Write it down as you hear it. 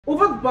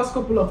Over the past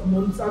couple of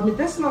months, I've been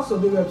testing out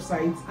survey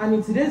websites, and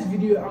in today's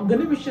video, I'm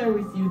going to be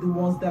sharing with you the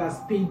ones that has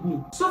paid me.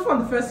 So far on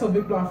the first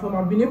survey platform,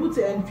 I've been able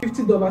to earn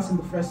 $50 in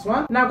the first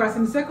one. Now guys,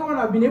 in the second one,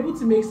 I've been able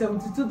to make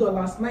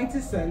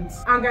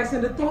 $72.90. And guys,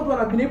 in the third one,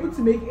 I've been able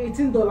to make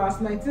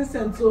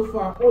 $18.19 so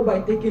far, all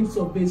by taking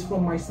surveys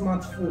from my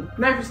smartphone.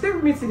 Now, if you stay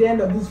with me to the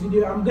end of this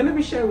video, I'm going to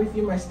be sharing with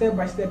you my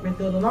step-by-step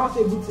method on how I was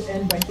able to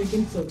earn by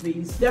taking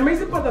surveys. The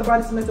amazing part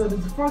about this method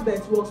is the fact that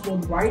it works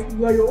worldwide.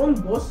 You are your own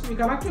boss. You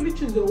can actually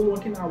choose your own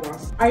working hours.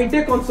 I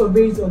take on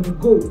surveys on the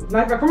go.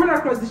 Now, if you're coming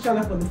across this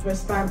channel for the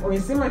first time, or you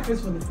see my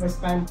face for the first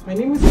time, my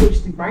name is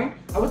Coach Divine.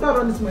 And what I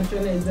run this my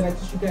channel is that I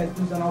teach you guys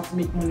things on how to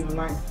make money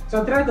online.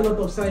 So I tried a lot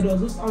of side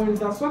hustles, and when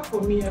it has worked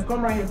for me, I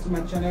come right here to my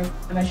channel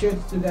and I share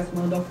it to you guys,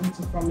 my wonderful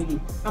YouTube family.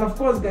 And of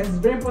course, guys, it's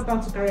very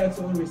important to carry out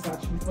your own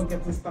research before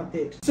getting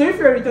started. So if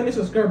you're a returning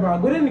subscriber,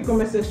 go down in the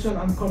comment section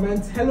and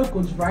comment "Hello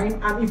Coach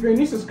Divine." And if you're a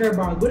new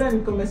subscriber, go down in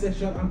the comment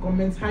section and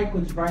comment "Hi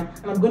Coach Divine."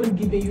 And I'm going to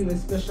give you a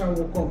special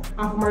welcome.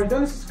 And for my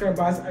returning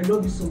subscribers, I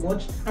love you so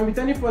much. And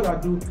without any further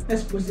ado,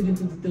 let's proceed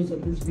into the details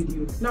of this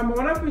video. Now, my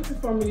wonderful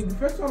YouTube family, the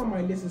first one on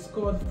my list is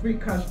called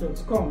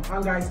freecash.com.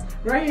 And guys,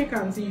 right here you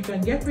can see you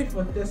can get paid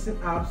for testing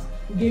apps,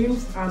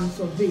 games, and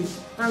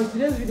surveys. And in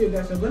today's video,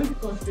 guys, we're going to be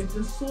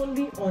concentrating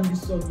solely on the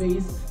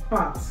surveys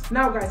part.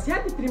 Now guys, here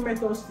are the three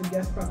methods to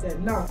get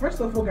started. Now, first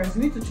of all, guys,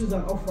 you need to choose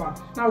an offer.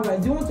 Now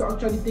guys, do you want to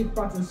actually take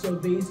part in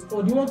surveys,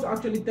 or do you want to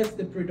actually test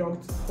the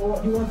product, or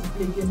do you want to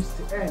play games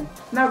to earn?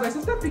 Now guys,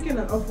 after picking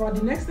an offer,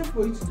 the next step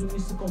for you to do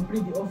is to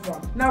complete the offer.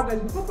 Now guys,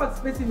 before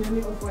participating in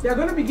any offer, they are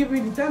going to be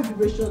giving you the time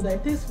duration that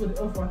it takes for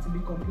the offer to be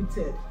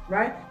completed,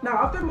 right? Now,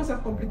 after you must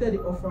have completed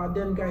the offer,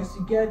 then guys,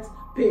 you get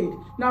paid.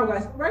 Now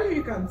guys, right here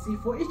you can see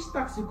for each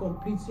task you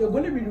complete, you're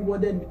going to be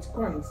rewarded with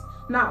coins.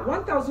 Now,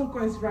 1,000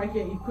 coins right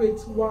here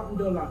equates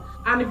 $1.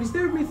 And if you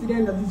stay with me to the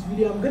end of this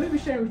video, I'm going to be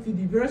sharing with you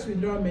the various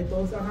withdrawal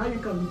methods and how you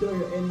can withdraw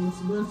your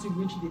earnings once you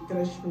reach the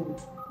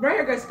threshold. Right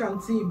here, guys,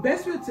 can see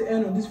best way to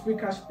earn on this free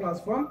cash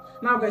platform.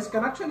 Now guys, you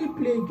can actually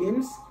play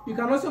games, you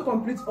can also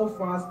complete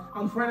offers,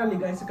 and finally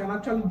guys, you can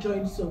actually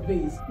join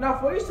surveys. Now,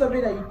 for each survey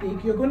that you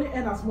take, you're going to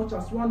earn as much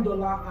as $1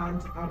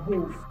 and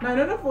above. Now, in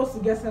order for us to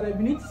get started,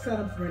 we need to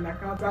sign up for an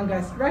account. And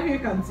guys, right here you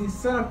can see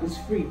sign up is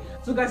free.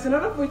 So guys, in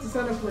order for you to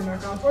sign up for an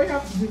account, all you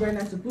have to do right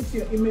now is to put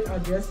your email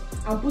address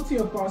and put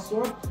your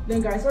password.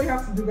 Then guys, all you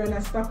have to do right now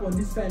is tap on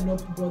this sign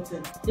up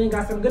button. Then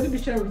guys, I'm going to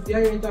be sharing with you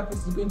how your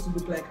interface is going to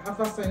look like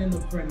after signing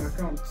up for an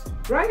account.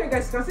 Right here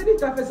guys, you can see the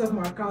interface of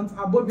my account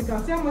above. You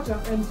can see how much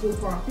I've earned so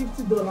far,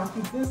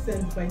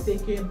 $50.15 by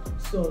taking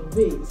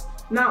surveys.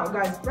 Now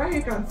guys, right here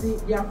you can see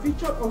there are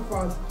featured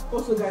offers.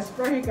 Also guys,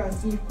 right here you can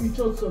see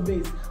featured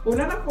surveys. But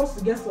in order for us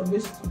to get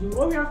surveys to do,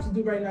 all we have to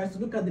do right now is to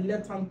look at the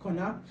left hand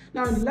corner.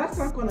 Now in the left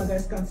hand corner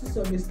guys, you can see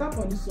surveys. Tap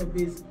on the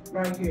surveys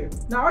right here.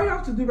 Now all you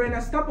have to do right now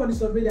is tap on the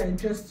survey that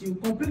interests you,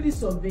 complete the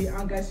survey,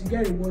 and guys, you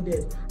get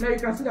rewarded. Now you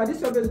can see that this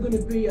survey is going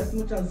to pay you as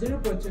much as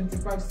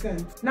 0.25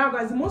 cents. Now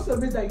guys, the more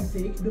surveys that you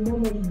take, the more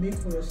money you make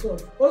for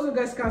yourself. Also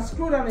guys, you can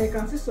scroll down and you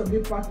can see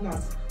survey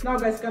partners. Now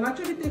guys, you can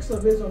actually take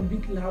surveys on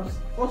BitLabs,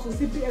 also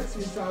CPX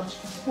Research,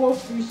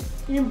 ProFish,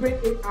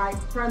 Inbreak AI,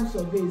 Prime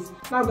Surveys.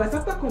 Now guys,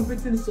 after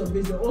completing the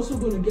surveys, you're also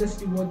going to get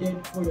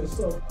rewarded for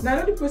yourself. Now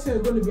another question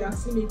you're going to be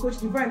asking me, Coach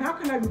Divine, how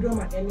can I withdraw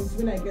my earnings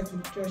when I get to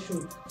the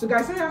threshold? So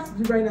guys, all you have to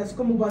do right now is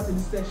come over to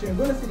this section. You're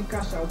going to see the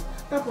cash out.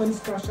 Tap on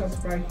this cash out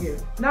right here.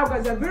 Now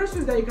guys, there are various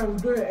ways that you can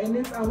withdraw your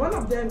earnings, and one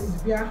of them is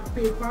via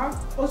PayPal.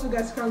 Also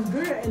guys, you can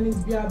withdraw your earnings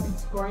via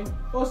Bitcoin.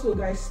 Also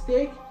guys,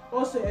 Stake,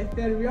 also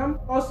Ethereum,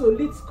 also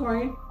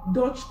Litecoin,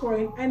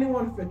 Dogecoin,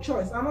 anyone of your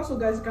choice. And also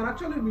guys, you can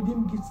actually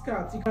redeem gift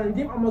cards. You can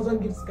redeem Amazon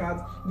gift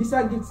cards,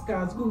 Visa gift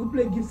cards, Google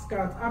Play gift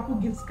cards, Apple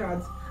gift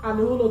cards, and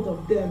a whole lot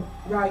of them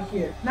right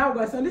here. Now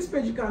guys, on this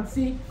page you can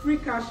see free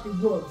cash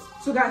rewards.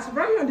 So guys,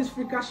 right here on this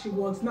free cash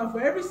rewards, now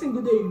for every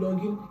single day you log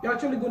in, you're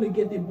actually going to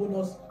get a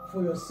bonus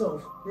for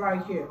yourself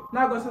right here.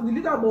 Now guys, on the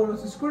leaderboard,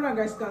 once you scroll down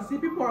guys, you can see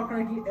people are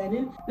currently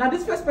earning. Now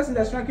this first person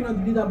that's ranking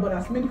on the leaderboard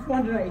has made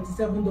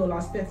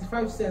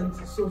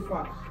 $487.35 so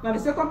far. Now the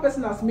second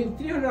person has made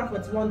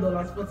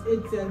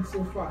 $341.48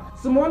 so far.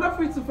 So no wonder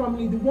for you to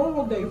family, the more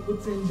work that you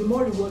put in, the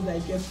more reward that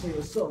you get for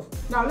yourself.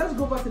 Now let's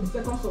go back to the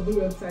second survey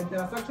website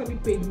that has actually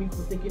paid me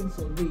for taking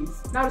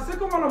surveys. Now the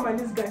second one on my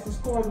list guys is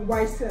called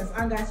Ysense,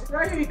 and guys,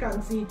 right here you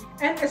can see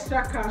earn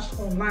extra cash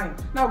online.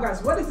 Now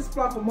guys, what is this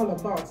platform all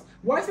about?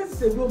 Ysense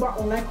is a global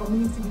online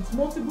community with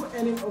multiple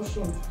earning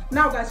options.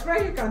 Now guys,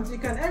 right here you can see you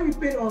can earn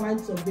paid online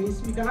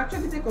surveys. You can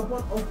actually take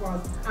upon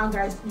offers, and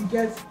guys, you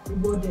get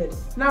rewarded.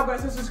 Now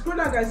guys, as you scroll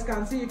down guys, you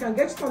can see you can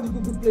get it on the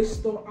Google Play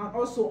Store and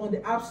also on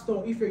the App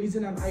Store if you're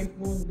using an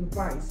iPhone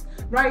device.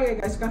 Right here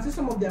guys, you can see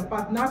some of their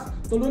partners: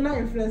 Toluna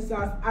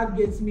Influencers,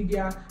 AdGates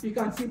Media, you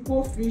can see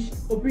ProFish,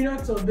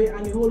 Opinion Survey,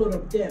 and a whole lot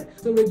of them.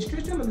 So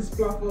registration on this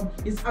platform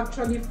is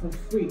actually for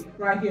free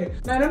right here.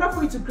 Now in order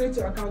for you to create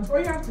your account, all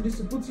you have to do is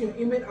to put in your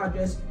email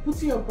address,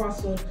 put in your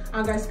password,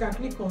 and guys, can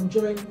click on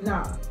join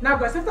now. Now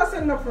guys, after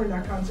signing up for an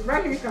account,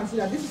 right here you can see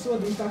that this is what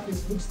the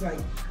interface looks like.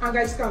 And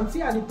guys, you can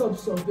see at the top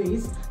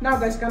surveys. Now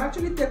guys, you can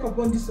actually take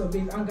upon these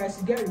surveys, and guys,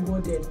 you get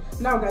rewarded.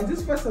 Now guys,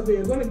 this first survey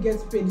you're going to get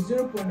paid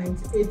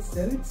 0.98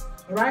 cents.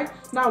 Alright,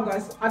 now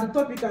guys, at the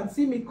top you can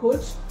see me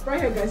coach. Right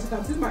here guys, you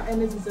can see my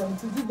earnings is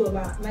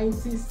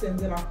 $72.90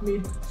 that I've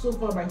made so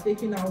far by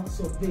taking out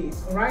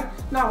surveys. Alright,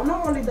 now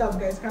not only that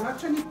guys, can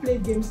actually play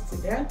games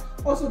today.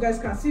 Also guys,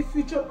 can see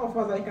featured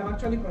offers that you can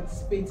actually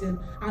participate in,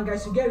 and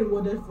guys, you get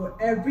rewarded for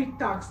every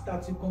task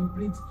that you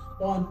complete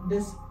on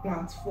this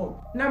platform.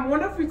 Now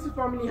wonderful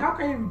family, how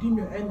can you redeem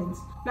your earnings?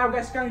 Now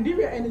guys, you can redeem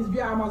your earnings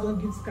via Amazon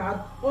gift card.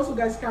 Also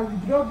guys, can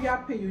withdraw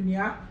via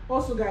Payoneer.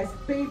 Also guys,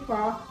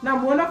 PayPal.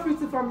 Now wonderful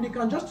family, you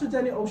can just choose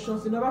any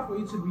options in order for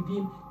you to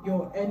redeem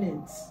your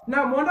earnings.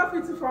 Now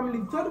wonderful family,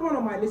 the third one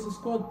on my list is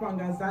called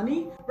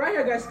Pangazani. Right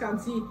here guys, can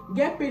see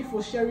get paid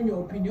for sharing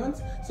your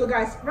opinions. So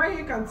guys, right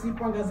here you can see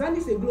Pangazani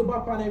is a global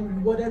panel with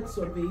rewarded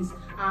surveys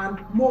and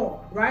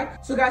more.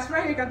 Right, so guys,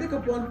 right here you can take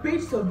upon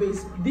paid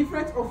surveys,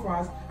 different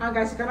offers, and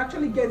guys, you can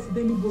actually get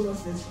daily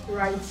bonuses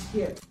right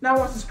here. Now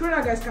once you scroll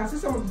down guys, can see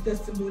some of the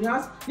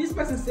testimonials. This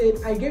person said,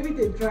 I gave it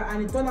a try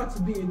and it turned out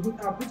to be a good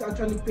app which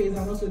actually pays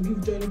and also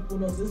gives joining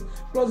bonuses.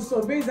 Plus the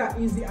surveys are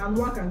easy and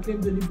one can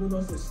claim daily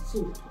bonuses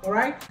too.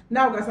 Alright,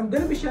 now guys, I'm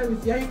going to be sharing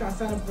with you how you can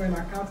sign up for an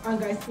account, and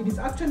guys, it is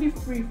actually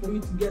free for you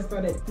to get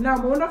started. Now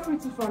my wonderful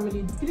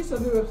family, the 3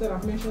 survey websites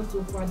I've mentioned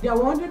so far, they are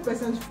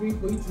 100% free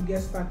for you to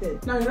get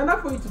started. Now in order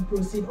for you to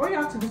proceed, all you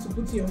have to do is to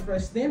put in your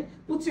first name,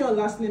 put in your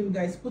last name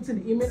guys, put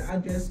in the email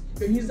address,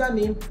 your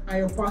username and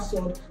your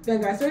password.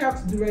 Then guys, all you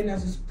have to do right now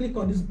is just click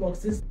on these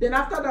boxes. Then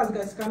after that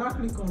guys, you can now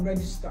click on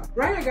register.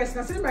 Right here guys,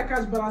 you can see my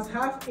cash balance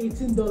have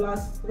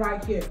 $18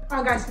 right here.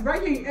 And guys,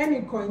 right here you earn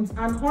in coins,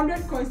 and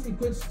 100 coins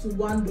equates to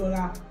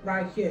 $1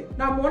 right here.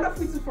 Now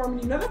wonderful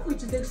family, in order for you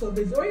to take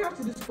surveys, all you have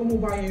to do is come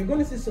over here. You're going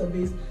to see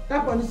surveys,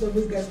 tap on the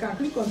surveys guys, can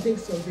click on take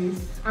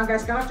surveys, and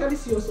guys can actually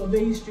see your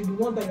survey history, the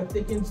ones that you've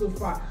taken so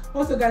far.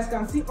 Also guys,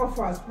 can see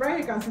offers. Right here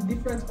you can see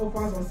different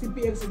offers on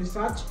CPX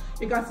Research.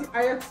 You can see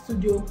IX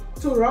Studio,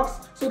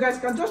 Torox. So guys,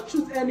 you can just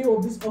choose any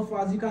of these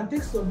offers. You can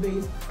take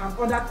surveys and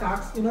other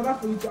tasks in order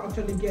for you to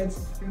actually get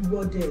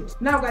rewarded.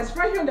 Now guys,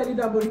 right here on the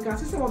leaderboard, you can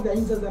see some of the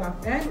users that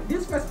have earned.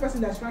 This first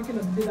person that's ranking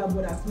on the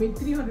leaderboard has made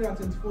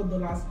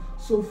 $324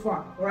 so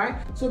far. Alright,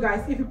 so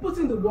guys, if you put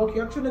in the work,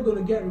 you're actually going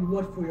to get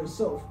reward for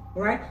yourself.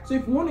 Alright, so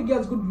if you want to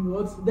get good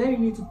rewards, then you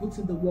need to put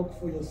in the work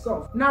for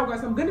yourself. Now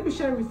guys, I'm going to be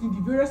sharing with you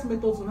the various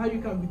methods on how you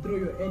can withdraw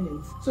your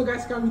earnings. So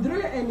guys, you can withdraw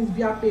your earnings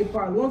via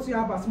PayPal once you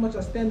have as much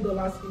as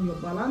 $10 in your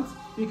balance.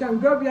 You can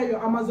withdraw via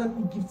your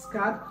Amazon gift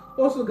card.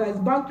 Also guys,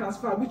 bank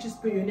transfer, which is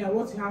Payoneer,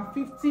 once you have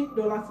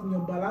 $50 in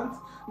your balance.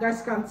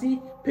 Guys, can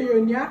see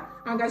Payoneer,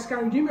 and guys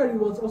can redeem your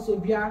rewards also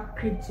via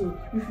crypto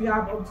if you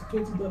have up to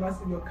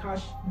 $20 in your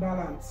cash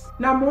balance.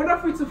 Now my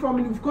wonderful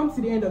family, we've come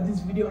to the end of this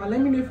video, and let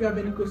me know if you have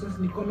any questions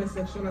in the comment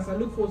section as I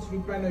look forward to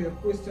replying on your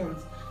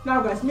questions.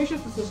 Now guys, make sure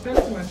to subscribe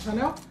to my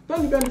channel,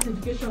 turn the bell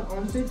notification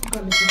on so you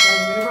can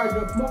notify whenever I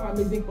drop more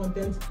amazing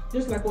content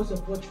just like what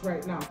you've watched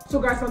right now. So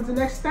guys, until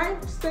next time,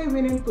 stay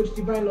winning. Coach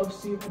Divine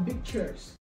loves you. A big cheers.